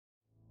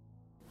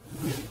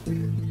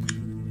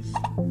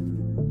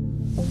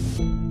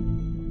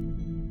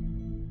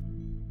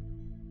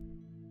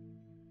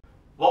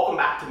Welcome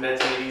back to Meds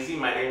Made Easy.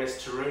 My name is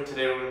Tarun.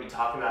 Today we're going to be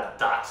talking about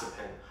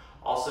Doxepin,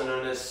 also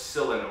known as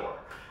Silenor.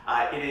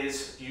 It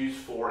is used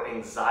for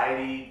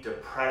anxiety,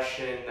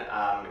 depression,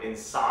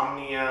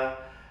 insomnia,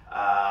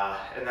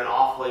 and then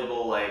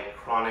off-label like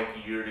chronic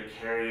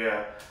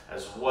urticaria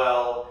as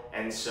well.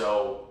 And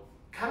so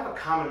kind of a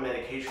common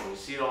medication. We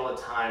see it all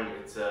the time.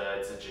 It's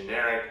a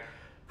generic,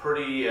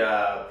 pretty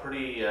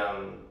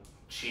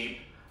cheap.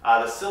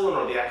 The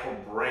Silenor, the actual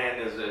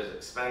brand, is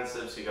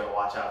expensive, so you got to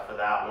watch out for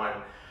that one.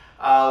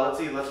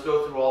 Let's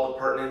go through all the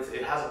pertinence.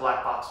 It has a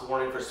black box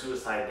warning for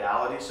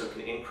suicidality, so it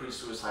can increase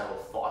suicidal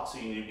thoughts, so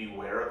you need to be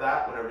aware of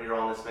that whenever you're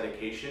on this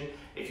medication.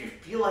 If you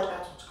feel like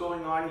that's what's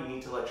going on, you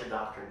need to let your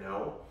doctor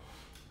know.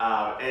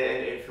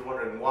 And if you're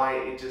wondering why,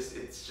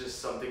 it's just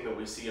something that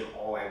we see in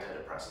all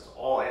antidepressants.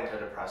 All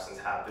antidepressants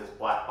have this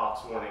black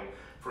box warning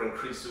for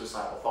increased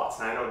suicidal thoughts.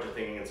 And I know what you're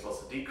thinking, it's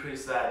supposed to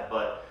decrease that,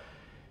 but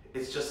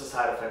it's just a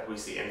side effect we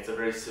see, and it's a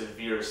very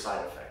severe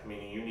side effect,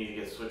 meaning you need to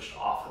get switched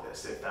off of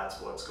this if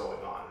that's what's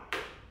going on.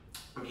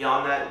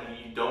 Beyond that,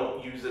 you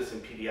don't use this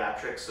in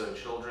pediatrics, so in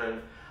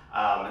children.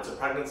 It's a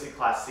pregnancy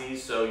class C,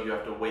 so you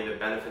have to weigh the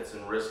benefits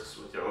and risks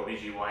with your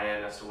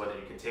OBGYN as to whether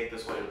you can take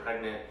this while you're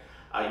pregnant.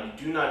 You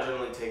do not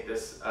generally take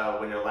this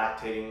when you're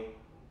lactating,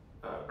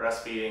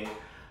 breastfeeding.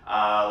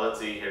 Let's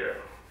see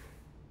here.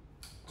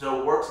 So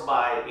it works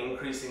by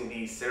increasing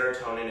the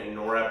serotonin and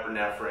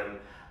norepinephrine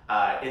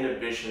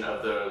inhibition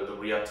of the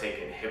reuptake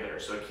inhibitor.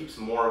 So it keeps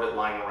more of it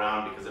lying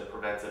around because it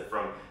prevents it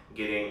from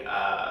getting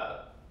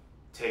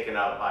taken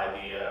up by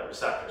the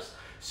receptors.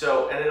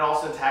 So, and it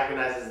also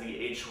antagonizes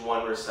the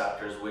H1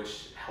 receptors,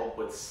 which help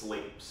with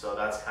sleep. So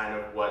that's kind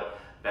of what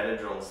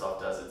Benadryl and stuff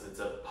does. It's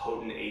a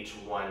potent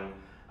H1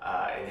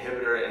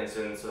 inhibitor, and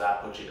so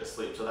that puts you to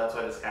sleep. So that's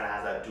why this kind of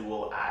has that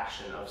dual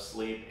action of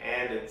sleep,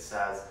 and it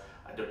has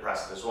a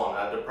depressant as well.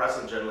 Now, a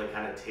depressant generally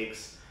kind of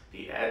takes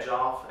the edge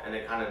off, and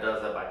it kind of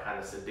does that by kind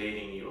of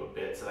sedating you a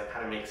bit. So that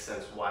kind of makes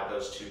sense why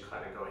those two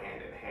kind of go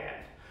hand in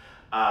hand.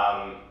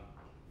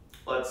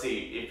 Let's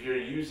see, if you're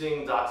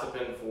using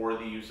Doxepin for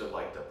the use of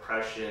like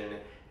depression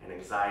and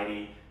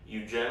anxiety,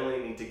 you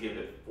generally need to give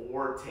it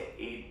 4 to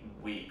 8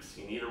 weeks.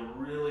 You need to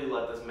really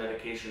let this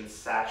medication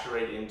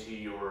saturate into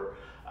your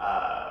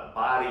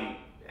body,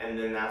 and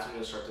then that's when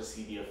you'll start to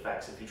see the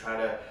effects. If you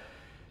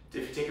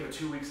take it for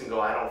 2 weeks and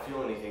go, I don't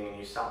feel anything, and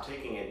you stop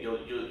taking it, you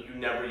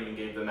never even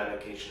gave the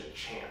medication a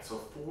chance. So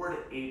 4 to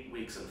 8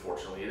 weeks,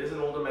 unfortunately. It is an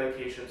older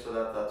medication, so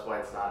that's why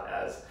it's not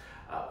as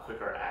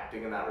quicker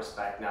acting in that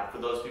respect. Now, for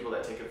those people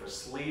that take it for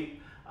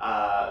sleep,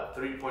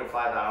 3.5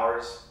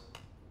 hours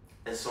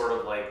is sort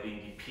of like the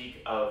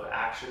peak of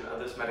action of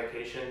this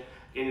medication.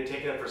 Again, you're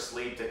taking it for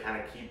sleep to kind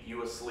of keep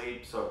you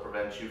asleep, so it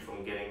prevents you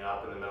from getting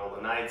up in the middle of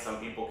the night. Some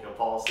people can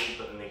fall asleep,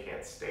 but then they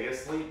can't stay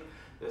asleep.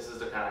 This is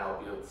to kind of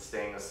help you with the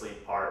staying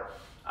asleep part.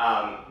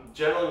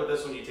 Generally with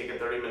this one, you take it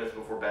 30 minutes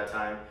before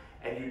bedtime,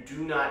 and you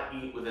do not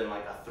eat within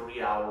like a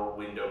 3-hour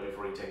window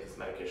before you take this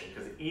medication,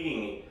 because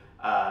eating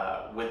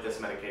with this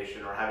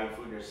medication or having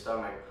food in your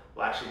stomach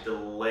will actually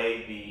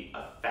delay the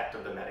effect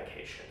of the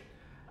medication.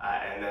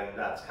 And then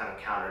that's kind of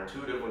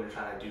counterintuitive when you're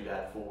trying to do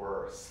that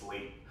for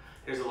sleep.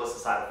 Here's a list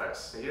of side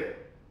effects here.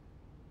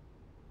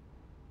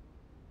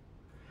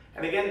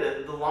 And again,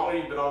 the longer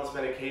you've been on this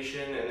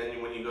medication, and then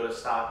when you go to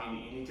stop, you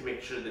need to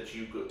make sure that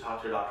you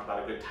talk to your doctor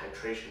about a good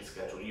titration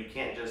schedule. You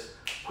can't just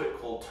quit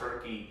cold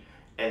turkey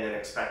and then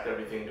expect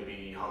everything to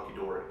be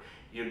hunky-dory.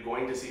 You're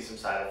going to see some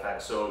side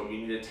effects, so you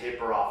need to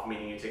taper off,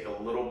 meaning you take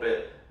a little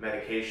bit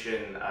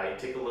medication, you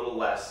take a little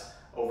less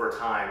over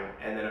time,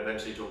 and then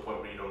eventually to a point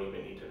where you don't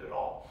even need it at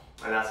all.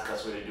 And that's the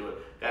best way to do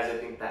it. Guys, I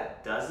think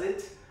that does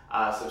it.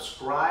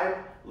 Subscribe,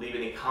 leave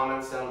any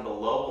comments down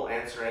below. We'll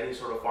answer any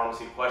sort of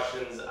pharmacy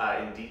questions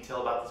in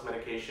detail about this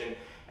medication.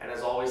 And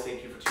as always,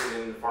 thank you for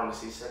tuning in to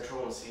Pharmacy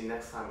Central, and see you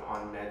next time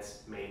on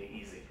Meds Made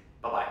Easy.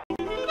 Bye-bye.